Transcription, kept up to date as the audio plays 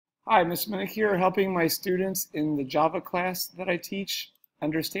Hi, Ms. Minnick here, helping my students in the Java class that I teach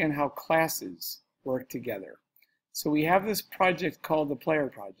understand how classes work together. So we have this project called the Player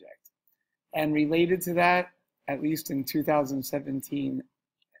Project. And related to that, at least in 2017-18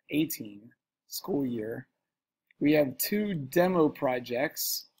 school year, we have two demo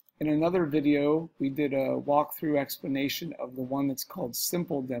projects. In another video, we did a walkthrough explanation of the one that's called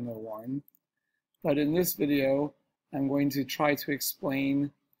Simple Demo 1. But in this video, I'm going to try to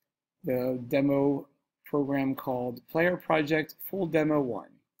explain the demo program called Player Project Full Demo 1.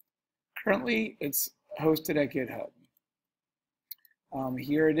 Currently, it's hosted at GitHub.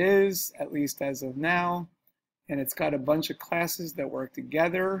 Here it is, at least as of now, and it's got a bunch of classes that work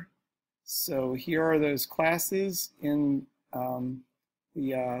together. So here are those classes in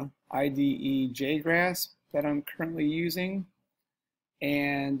the IDE JGrasp that I'm currently using.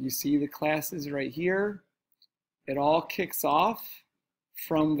 And you see the classes right here. It all kicks off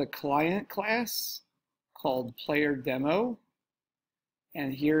from the client class called Player Demo.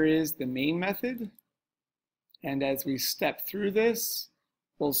 And here is the main method. And as we step through this,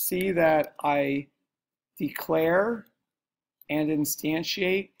 we'll see that I declare and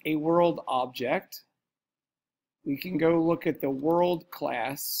instantiate a world object. We can go look at the world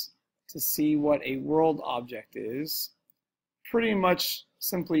class to see what a world object is. Pretty much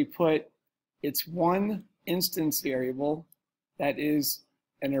simply put, it's one instance variable that is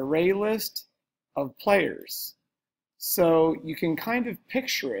an array list of players. So you can kind of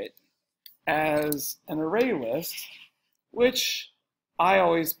picture it as an array list, which I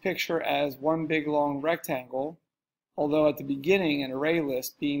always picture as one big long rectangle, although at the beginning, an array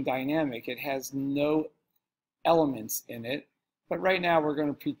list being dynamic, it has no elements in it. But right now we're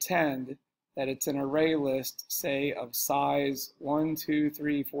going to pretend that it's an array list, say, of size 1, 2,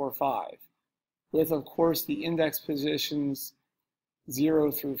 3, 4, 5, with, of course, the index positions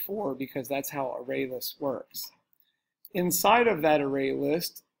 0 through 4, because that's how array list works. Inside of that array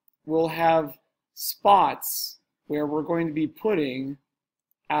list, we'll have spots where we're going to be putting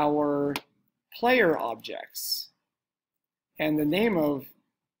our player objects. And the name of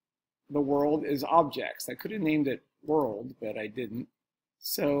the world is objects. I could have named it world, but I didn't.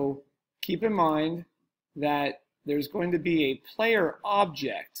 So keep in mind that there's going to be a player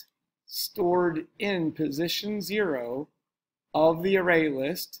object stored in position 0 of the array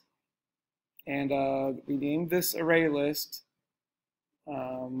list, and we named this array list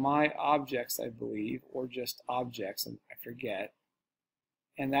my objects, I believe, or just objects, I forget.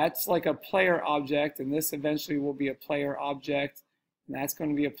 And that's like a player object, and this eventually will be a player object, and that's going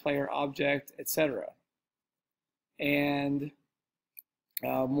to be a player object, etc. And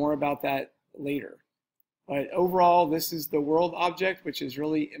more about that later. But overall, this is the world object, which is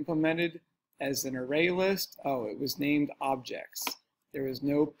really implemented as an array list. Oh, it was named objects. There was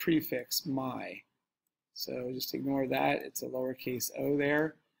no prefix my. So just ignore that. It's a lowercase o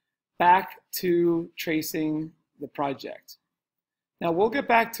there. Back to tracing the project. Now we'll get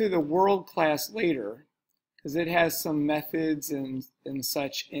back to the world class later because it has some methods and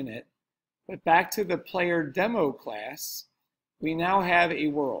such in it. But back to the player demo class, we now have a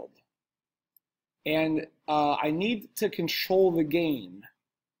world. And I need to control the game.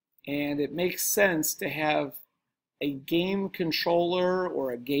 And it makes sense to have a game controller or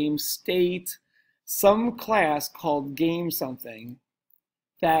a game state, some class called game something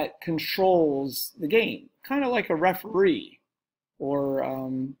that controls the game, kind of like a referee or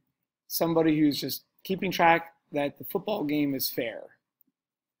somebody who's just keeping track that the football game is fair.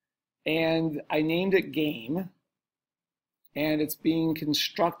 And I named it game, and it's being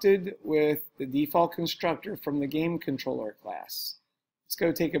constructed with the default constructor from the game controller class. Let's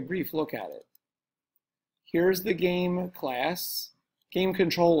go take a brief look at it. Here's the game class, game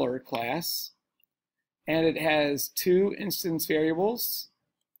controller class, and it has two instance variables.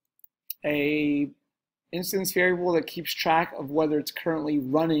 A instance variable that keeps track of whether it's currently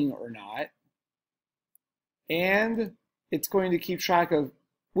running or not, and it's going to keep track of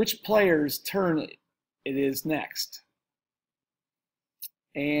which player's turn it is next.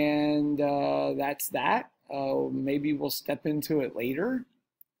 And that's that. Maybe we'll step into it later.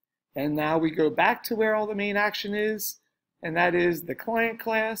 And now we go back to where all the main action is, and that is the client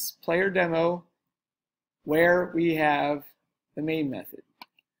class, player demo, where we have the main method.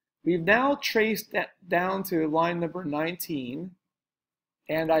 We've now traced that down to line number 19,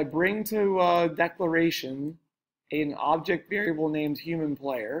 and I bring to declaration an object variable named human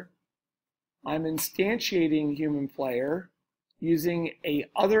player. I'm instantiating human player using a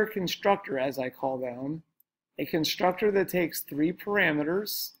other constructor, as I call them, a constructor that takes 3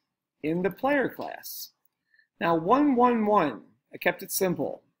 parameters in the player class. Now 1, 1, 1, I kept it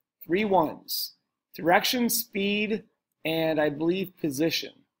simple. 3 ones: direction, speed, and I believe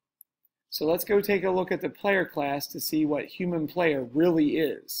position. So let's go take a look at the player class to see what human player really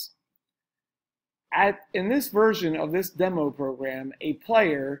is. In this version of this demo program, a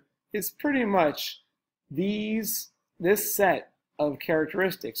player is pretty much this set of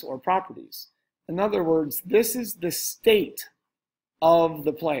characteristics or properties. In other words, this is the state of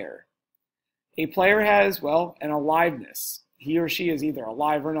the player. A player has, well, an aliveness. He or she is either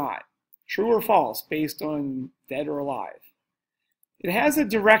alive or not. True or false, based on dead or alive. It has a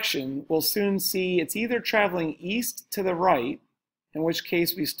direction. We'll soon see it's either traveling east to the right, in which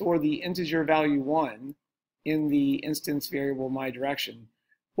case we store the integer value 1 in the instance variable my direction,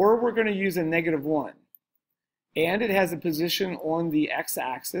 or we're going to use a -1. And it has a position on the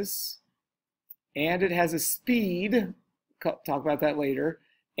x-axis, and it has a speed, talk about that later,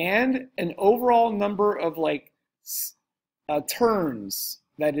 and an overall number of turns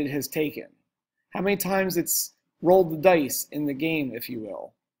that it has taken. How many times it's rolled the dice in the game, if you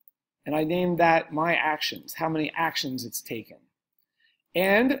will. And I named that my actions, how many actions it's taken.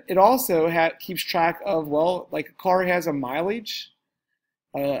 And it also keeps track of, well, like a car has a mileage,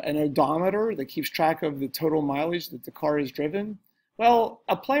 an odometer that keeps track of the total mileage that the car has driven. Well,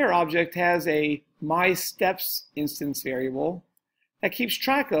 a player object has a my steps instance variable that keeps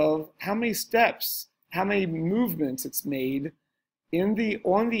track of how many steps, how many movements it's made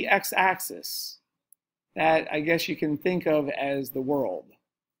on the x-axis that I guess you can think of as the world.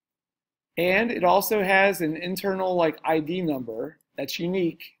 And it also has an internal ID number that's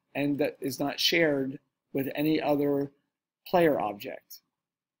unique and that is not shared with any other player object.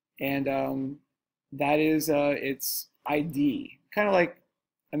 And that is its ID, kind of like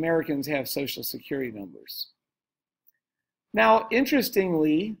Americans have social security numbers. Now,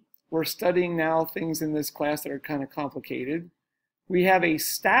 interestingly, we're studying now things in this class that are kind of complicated. We have a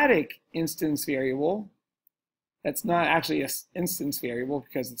static instance variable. That's not actually an instance variable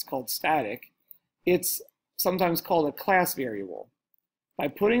because it's called static. It's sometimes called a class variable. By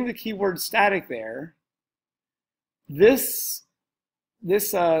putting the keyword static there, this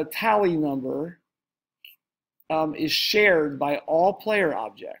tally number is shared by all player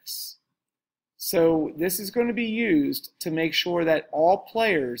objects. So this is going to be used to make sure that all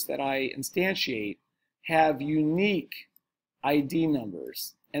players that I instantiate have unique ID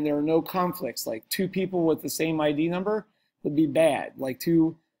numbers. And there are no conflicts, like 2 people with the same ID number would be bad, like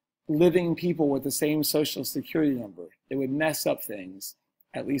 2 living people with the same social security number. It would mess up things,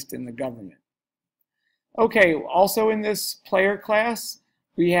 at least in the government. Okay, also in this player class,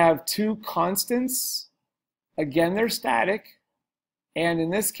 we have 2 constants. Again, they're static, and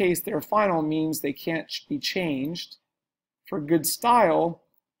in this case, their final means they can't be changed. For good style,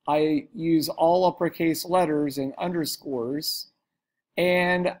 I use all uppercase letters and underscores.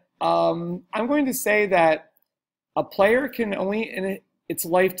 And I'm going to say that a player can only, in its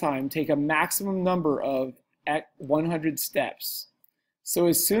lifetime, take a maximum number of 100 steps. So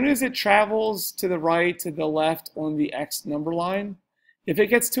as soon as it travels to the right, to the left on the X number line, if it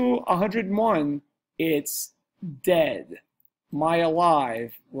gets to 101, it's dead. My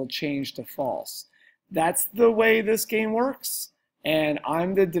alive will change to false. That's the way this game works, and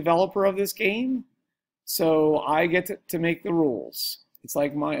I'm the developer of this game, so I get to make the rules. It's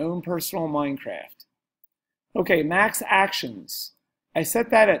like my own personal Minecraft. Okay, max actions. I set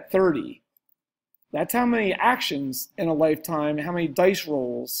that at 30. That's how many actions in a lifetime, how many dice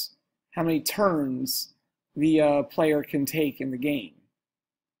rolls, how many turns the player can take in the game.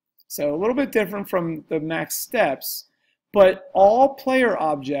 So a little bit different from the max steps, but all player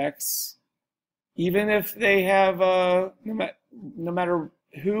objects, even if they have, no matter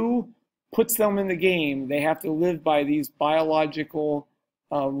who puts them in the game, they have to live by these biological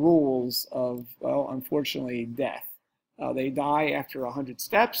rules of, well, unfortunately, death. They die after 100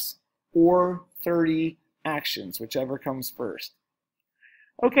 steps or 30 actions, whichever comes first.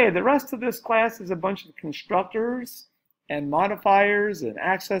 Okay, the rest of this class is a bunch of constructors and modifiers and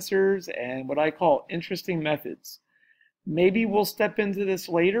accessors and what I call interesting methods. Maybe we'll step into this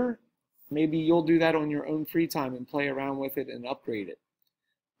later. Maybe you'll do that on your own free time and play around with it and upgrade it.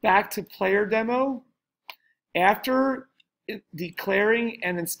 Back to player demo. After declaring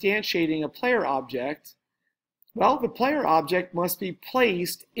and instantiating a player object, well, the player object must be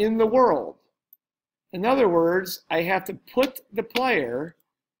placed in the world. In other words, I have to put the player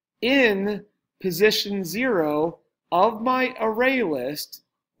in position 0 of my array list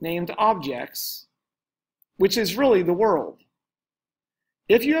named objects, which is really the world.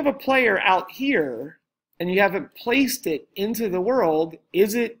 If you have a player out here and you haven't placed it into the world,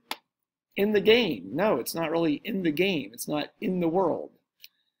 is it in the game? No, it's not really in the game. It's not in the world.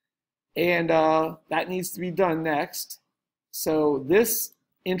 And that needs to be done next. So this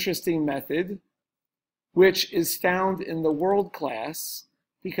interesting method, which is found in the world class,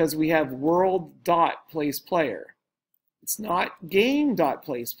 because we have world.placePlayer. It's not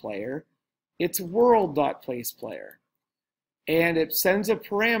game.placePlayer, it's world.placePlayer. And it sends a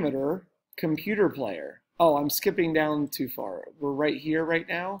parameter, computer player. Oh, I'm skipping down too far. We're right here right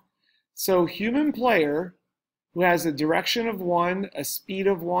now. So human player, who has a direction of 1, a speed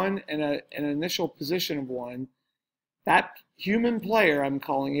of 1, and an initial position of 1, that human player, I'm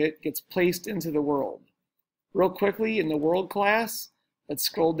calling it, gets placed into the world. Real quickly, in the world class, let's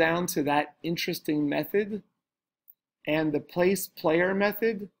scroll down to that interesting method. And the placePlayer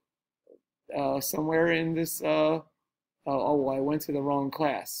method, somewhere in this, oh, I went to the wrong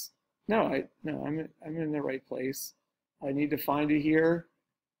class. No, I'm in the right place. I need to find it here.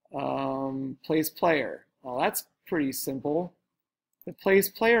 placePlayer. Well, that's pretty simple. The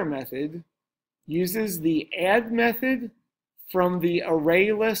placePlayer method uses the add method from the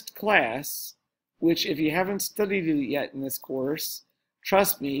ArrayList class, which, if you haven't studied it yet in this course,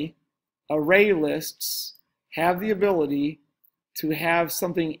 trust me, array lists have the ability to have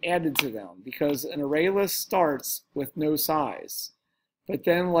something added to them, because an array list starts with no size. But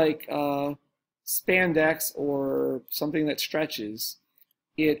then, like spandex or something that stretches,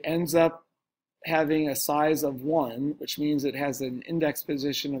 it ends up having a size of 1, which means it has an index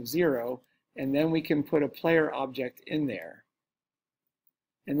position of 0, and then we can put a player object in there.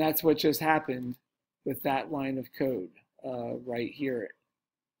 And that's what just happened with that line of code right here,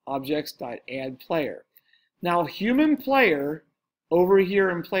 objects.addPlayer. Now, human player over here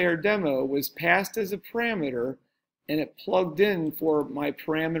in player demo was passed as a parameter, and it plugged in for my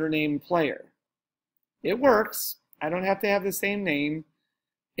parameter name player. It works. I don't have to have the same name,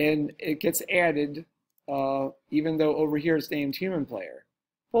 and it gets added even though over here it's named human player.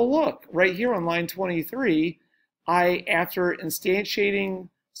 Well, look, right here on line 23, after instantiating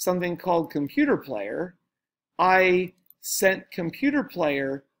something called computer player, I sent computer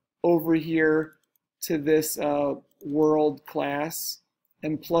player over here to this world class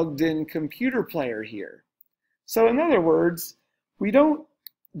and plugged in computer player here. So in other words, we don't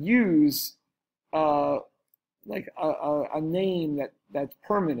use like a name that's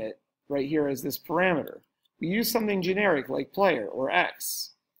permanent right here as this parameter. We use something generic like player or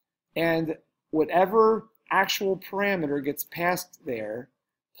X. And whatever actual parameter gets passed there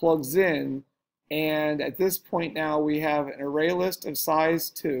plugs in. And at this point now we have an array list of size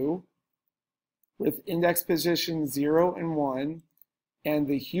 2 with index position 0 and 1. And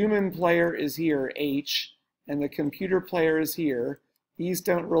the human player is here, H, and the computer player is here. These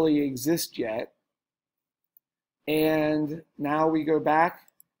don't really exist yet. And now we go back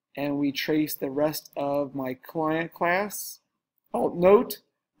and we trace the rest of my client class. Oh, note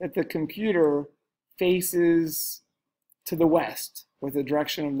that the computer faces to the west with a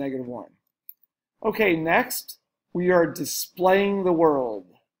direction of -1. Okay, next we are displaying the world.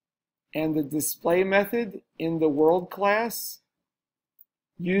 And the display method in the world class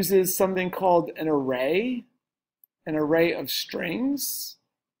uses something called an array of strings,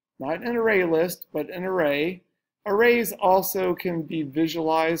 not an array list, but an array. Arrays also can be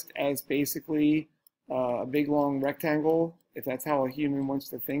visualized as basically a big long rectangle, if that's how a human wants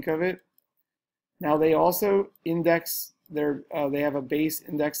to think of it. Now they also index they have a base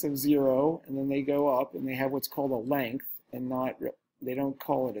index of 0, and then they go up and they have what's called a length, and they don't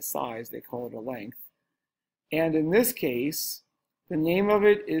call it a size, they call it a length. And in this case, the name of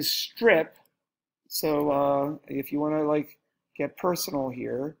it is strip. So if you want to like get personal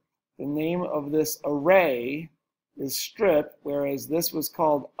here, the name of this array is strip, whereas this was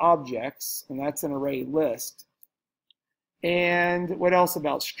called objects, and that's an array list. And what else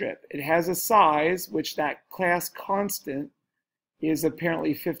about strip? It has a size, which that class constant is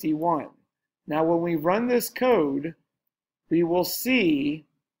apparently 51. Now when we run this code, we will see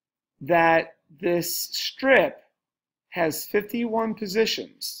that this strip has 51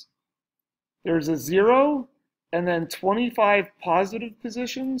 positions. There's a 0 and then 25 positive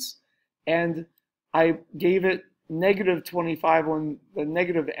positions, and I gave it -25 on the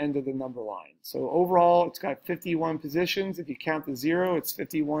negative end of the number line. So overall, it's got 51 positions. If you count the 0, it's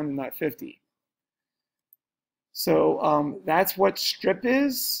 51 and not 50. So that's what strip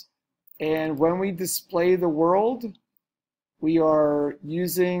is. And when we display the world, we are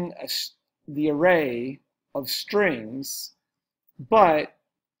using the array of strings, but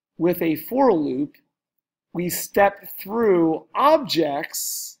with a for loop, we step through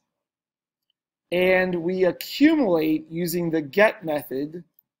objects and we accumulate using the get method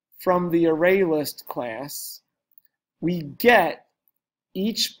from the ArrayList class. We get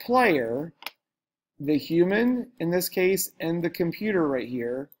each player, the human in this case, and the computer right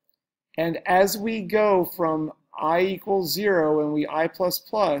here. And as we go from I equals 0 and we I++,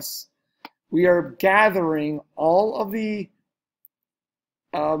 we are gathering all of the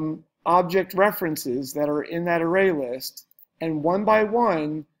object references that are in that array list, and one by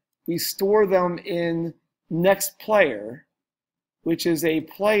one, we store them in next player, which is a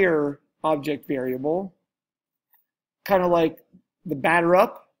player object variable, kind of like the batter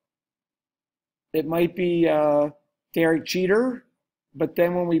up. It might be Derek Jeter, but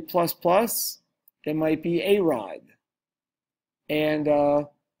then when we plus plus, it might be A-Rod. And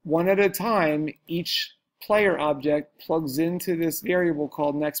one at a time, each player object plugs into this variable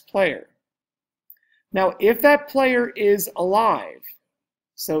called next player. Now, if that player is alive,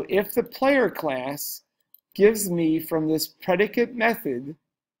 so if the player class gives me from this predicate method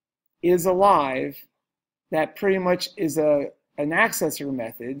is alive, that pretty much is an accessor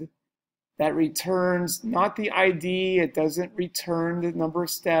method that returns not the ID, it doesn't return the number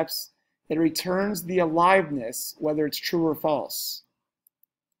of steps, it returns the aliveness, whether it's true or false.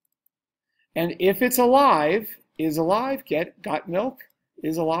 And if it's alive, is alive, got milk,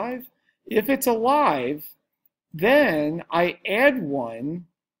 is alive. If it's alive, then I add one,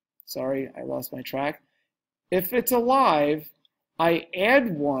 sorry, I lost my track. If it's alive, I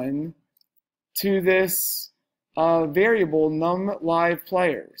add one to this variable num live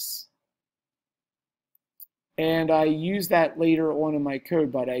players. And I use that later on in my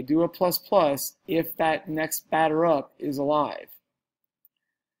code, but I do a plus plus if that next batter up is alive.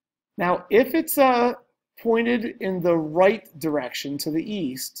 Now, if it's pointed in the right direction to the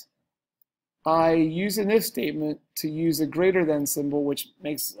east, I use an if statement to use a greater than symbol, which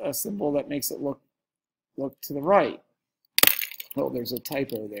makes a symbol that makes it look to the right. Oh, there's a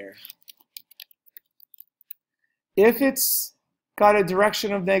typo there. If it's got a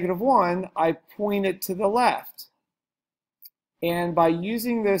direction of -1, I point it to the left. And by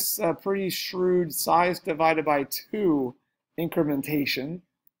using this pretty shrewd size divided by 2 incrementation,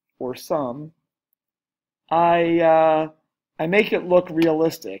 or sum, I make it look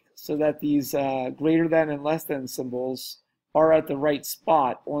realistic so that these greater than and less than symbols are at the right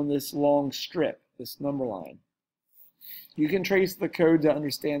spot on this long strip, this number line. You can trace the code to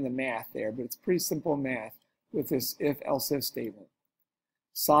understand the math there, but it's pretty simple math with this if-else-if statement.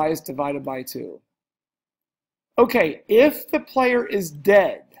 Size divided by 2. Okay, if the player is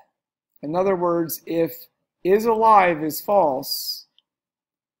dead, in other words, if is alive is false,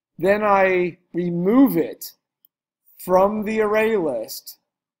 then I remove it from the array list.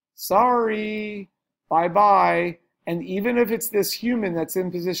 Sorry, bye-bye. And even if it's this human that's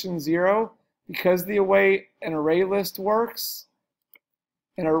in position 0, because the way an array list works,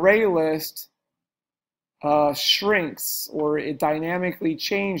 an array list shrinks, or it dynamically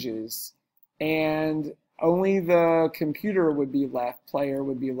changes, and only the computer would be left, player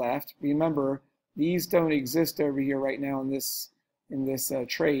would be left. Remember, these don't exist over here right now in this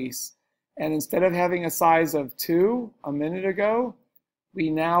trace. And instead of having a size of 2 a minute ago, we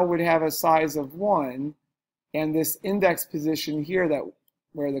now would have a size of 1. And this index position here, that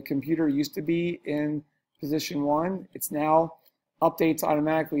where the computer used to be in position 1, it's now updates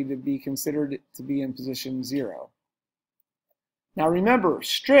automatically to be considered to be in position 0. Now remember,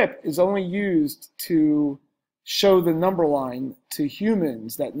 strip is only used to show the number line to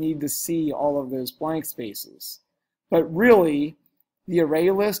humans that need to see all of those blank spaces. But really, the array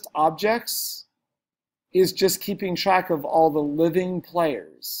list objects is just keeping track of all the living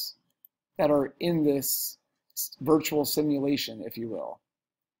players that are in this virtual simulation, if you will.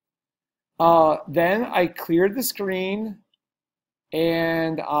 Then I cleared the screen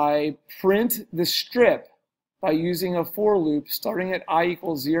and I print the strip by using a for loop starting at I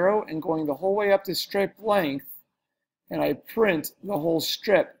equals 0 and going the whole way up to strip length, and I print the whole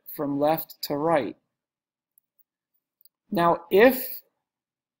strip from left to right. Now, if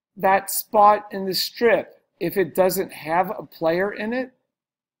that spot in the strip, if it doesn't have a player in it,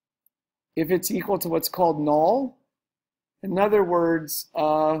 if it's equal to what's called null, in other words,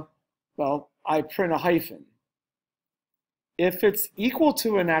 well, I print a hyphen. If it's equal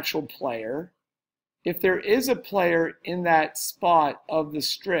to an actual player, if there is a player in that spot of the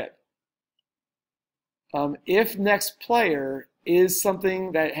strip, if next player is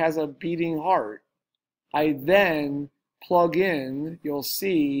something that has a beating heart, I then plug in, you'll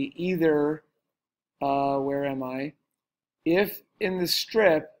see either, where am I? If in the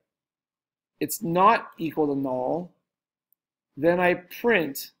strip it's not equal to null, then I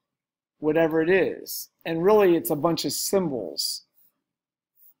print whatever it is. And really it's a bunch of symbols.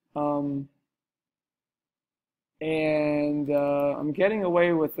 And I'm getting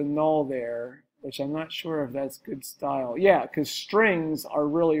away with the null there, which I'm not sure if that's good style. Yeah, because strings are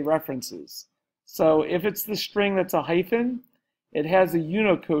really references. So if it's the string that's a hyphen, it has a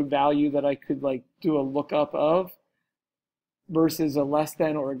Unicode value that I could like do a lookup of versus a less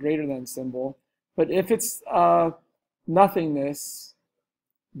than or a greater than symbol. But if it's nothingness,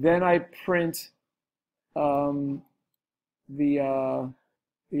 then I print the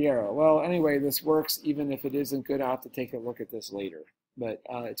arrow. Well, anyway, this works even if it isn't good. I'll have to take a look at this later. But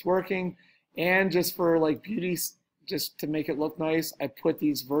it's working. And just for like beauty, just to make it look nice, I put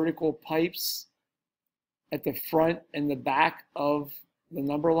these vertical pipes at the front and the back of the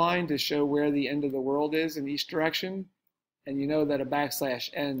number line to show where the end of the world is in each direction. And you know that a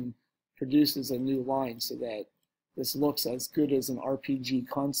 \n produces a new line so that this looks as good as an RPG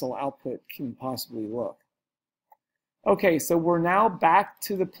console output can possibly look. Okay, so we're now back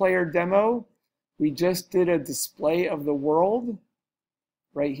to the player demo. We just did a display of the world.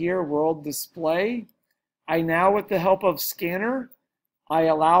 Right here, world display. I now, with the help of Scanner, I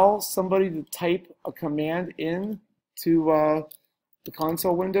allow somebody to type a command in to the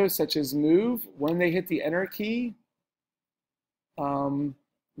console window, such as move. When they hit the enter key,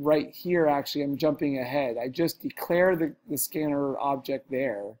 right here, actually, I'm jumping ahead. I just declare the scanner object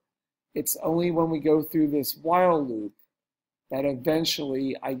there. It's only when we go through this while loop that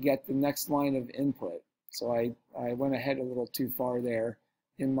eventually I get the next line of input. So I went ahead a little too far there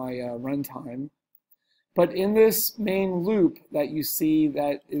in my runtime. But in this main loop that you see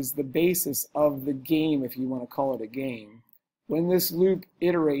that is the basis of the game, if you want to call it a game, when this loop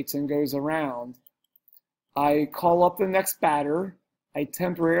iterates and goes around, I call up the next batter, I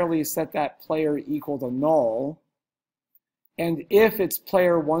temporarily set that player equal to null, and if it's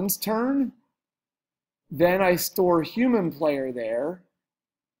player one's turn, then I store human player there,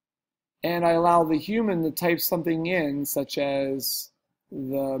 and I allow the human to type something in, such as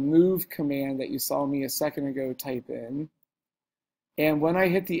the move command that you saw me a second ago type in. And when I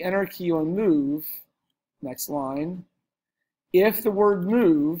hit the enter key on move, next line, if the word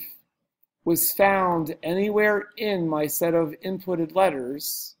move was found anywhere in my set of inputted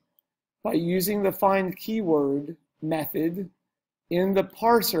letters, by using the find keyword method in the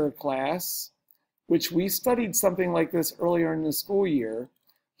parser class, which we studied something like this earlier in the school year.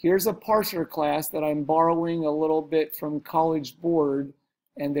 Here's a parser class that I'm borrowing a little bit from College Board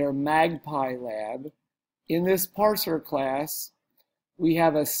and their Magpie lab. In this parser class, we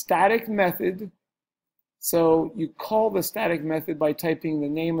have a static method. So you call the static method by typing the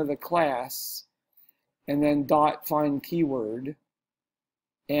name of the class and then dot find keyword.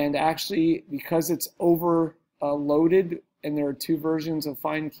 And actually, because it's overloaded and there are two versions of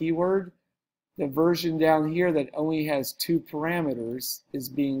find keyword, the version down here that only has 2 parameters is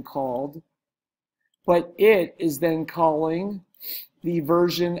being called. But it is then calling the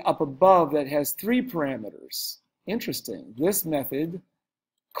version up above that has 3 parameters. Interesting. This method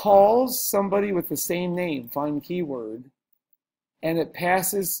calls somebody with the same name, find keyword, and it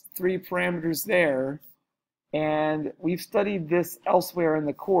passes 3 parameters there. And we've studied this elsewhere in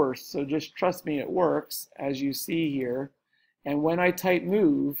the course, so just trust me, it works, as you see here. And when I type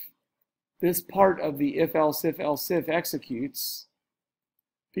move, this part of the if-else executes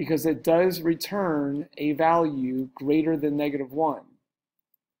because it does return a value greater than -1.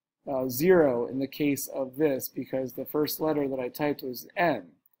 0 in the case of this because the first letter that I typed was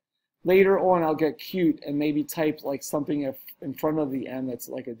N. Later on, I'll get cute and maybe type like something in front of the N that's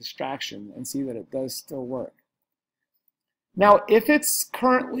like a distraction and see that it does still work. Now, if it's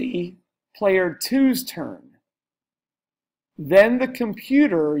currently player 2's turn, then the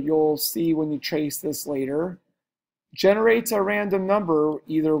computer, you'll see when you trace this later, generates a random number,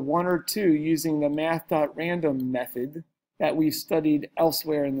 either 1 or 2, using the math.random method that we've studied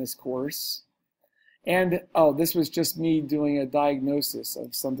elsewhere in this course. And, oh, this was just me doing a diagnosis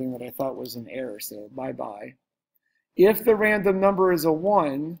of something that I thought was an error, so bye-bye. If the random number is a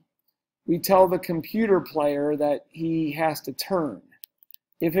 1, we tell the computer player that he has to turn.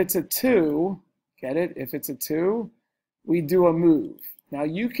 If it's a 2, get it? If it's a 2, we do a move. Now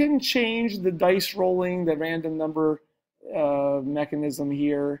you can change the dice rolling, the random number mechanism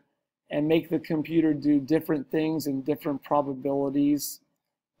here, and make the computer do different things and different probabilities.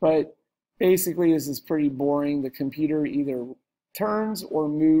 But basically this is pretty boring. The computer either turns or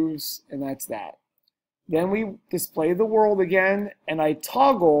moves, and that's that. Then we display the world again, and I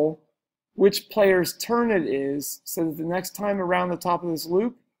toggle which player's turn it is so that the next time around the top of this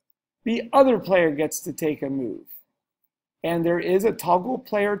loop, the other player gets to take a move. And there is a toggle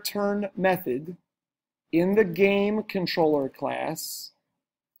player turn method in the game controller class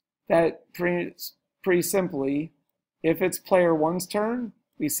that pretty simply, if it's player 1's turn,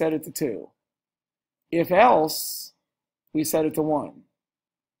 we set it to 2. If else, we set it to 1.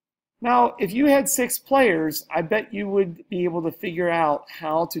 Now, if you had 6 players, I bet you would be able to figure out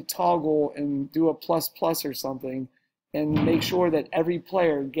how to toggle and do a plus or something and make sure that every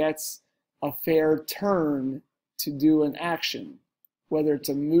player gets a fair turn to do an action, whether it's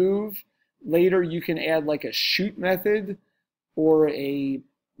a move. Later, you can add like a shoot method or a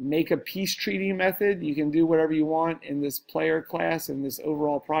make a peace treaty method. You can do whatever you want in this player class in this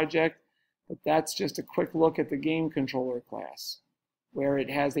overall project, but that's just a quick look at the game controller class, where it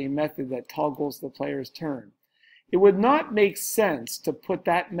has a method that toggles the player's turn. It would not make sense to put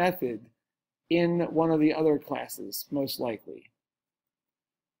that method in one of the other classes, most likely.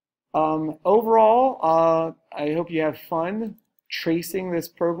 Overall, I hope you have fun tracing this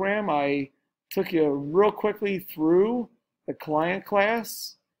program. I took you real quickly through the client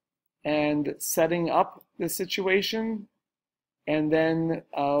class and setting up the situation, and then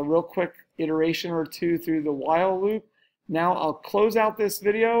a real quick iteration or two through the while loop. Now I'll close out this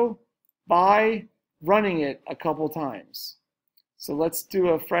video by running it a couple times. So let's do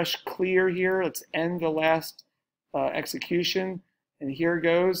a fresh clear here. Let's end the last execution. And here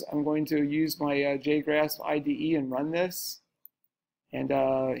goes. I'm going to use my JGrasp IDE and run this. And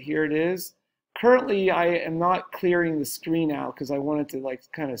here it is. Currently, I am not clearing the screen out because I want it to like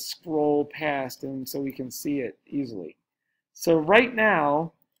kind of scroll past and so we can see it easily. So right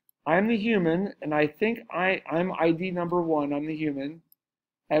now, I'm the human, and I think I'm ID number 1. I'm the human.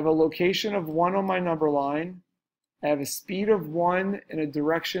 I have a location of 1 on my number line. I have a speed of 1 and a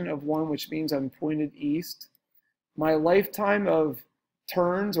direction of 1, which means I'm pointed east. My lifetime of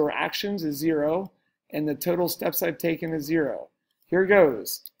turns or actions is 0, and the total steps I've taken is 0. Here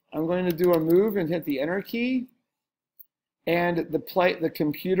goes. I'm going to do a move and hit the enter key, and the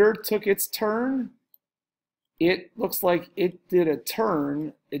computer took its turn. It looks like it did a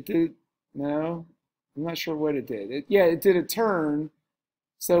turn. It did, no, I'm not sure what it did. Yeah, it did a turn.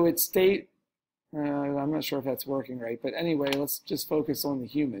 So it stayed, I'm not sure if that's working right. But anyway, let's just focus on the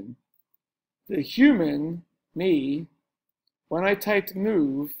human. The human, me, when I typed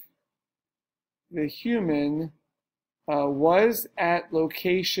move, the human was at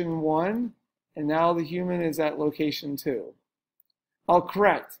location 1, and now the human is at location 2. I'll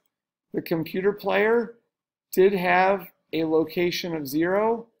correct. The computer player did have a location of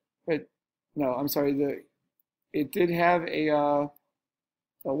 0, but no, I'm sorry, it did have a,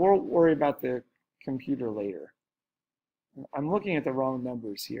 we'll worry about the computer later. I'm looking at the wrong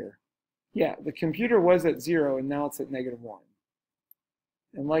numbers here. Yeah, the computer was at 0 and now it's at -1.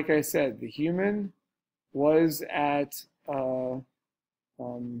 And like I said, the human was at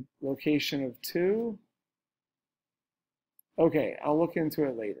location of 2. Okay, I'll look into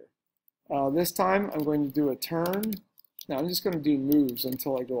it later. This time I'm going to do a turn. Now I'm just going to do moves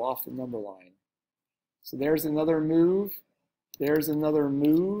until I go off the number line. So there's another move, there's another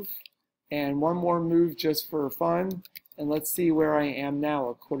move, and one more move just for fun. And let's see where I am now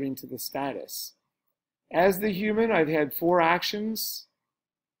according to the status. As the human, I've had 4 actions,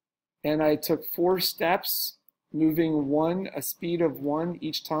 and I took 4 steps, moving a speed of 1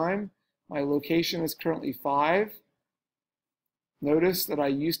 each time. My location is currently 5. Notice that I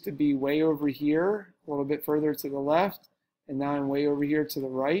used to be way over here, a little bit further to the left, and now I'm way over here to the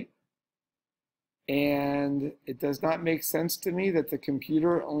right. And it does not make sense to me that the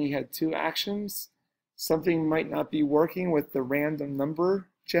computer only had 2 actions. Something might not be working with the random number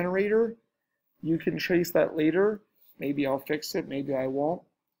generator. You can trace that later. Maybe I'll fix it, maybe I won't.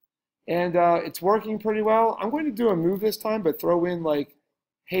 And it's working pretty well. I'm going to do a move this time, but throw in like,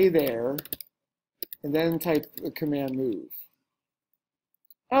 hey there, and then type the command move.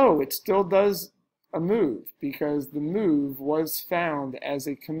 Oh, it still does a move because the move was found as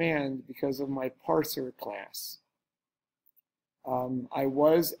a command because of my parser class. I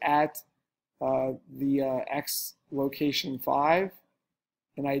was at the X location 5,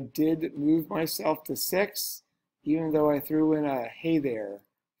 and I did move myself to 6, even though I threw in a hey there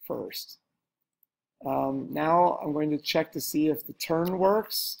first. Now I'm going to check to see if the turn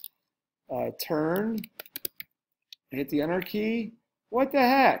works. Turn, hit the enter key. What the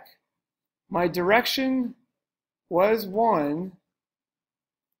heck? My direction was 1,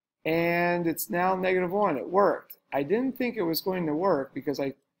 and it's now -1. It worked. I didn't think it was going to work because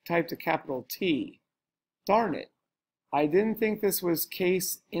I typed a capital T. Darn it. I didn't think this was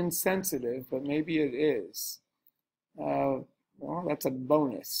case insensitive, but maybe it is. Well, that's a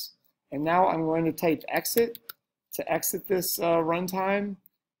bonus. And now I'm going to type exit to exit this runtime,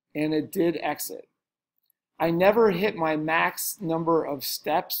 and it did exit. I never hit my max number of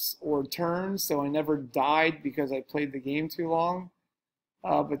steps or turns, so I never died because I played the game too long.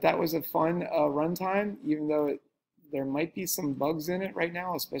 But that was a fun runtime, even though there might be some bugs in it right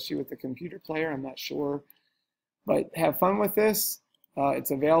now, especially with the computer player. I'm not sure. But have fun with this.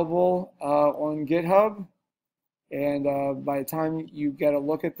 It's available on GitHub. And by the time you get a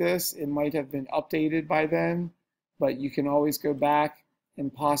look at this, it might have been updated by then. But you can always go back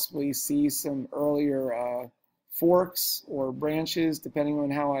and possibly see some earlier forks or branches, depending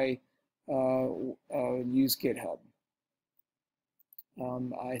on how I use GitHub.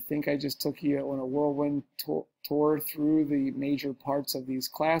 I think I just took you on a whirlwind tour through the major parts of these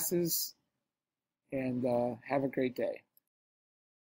classes, and have a great day.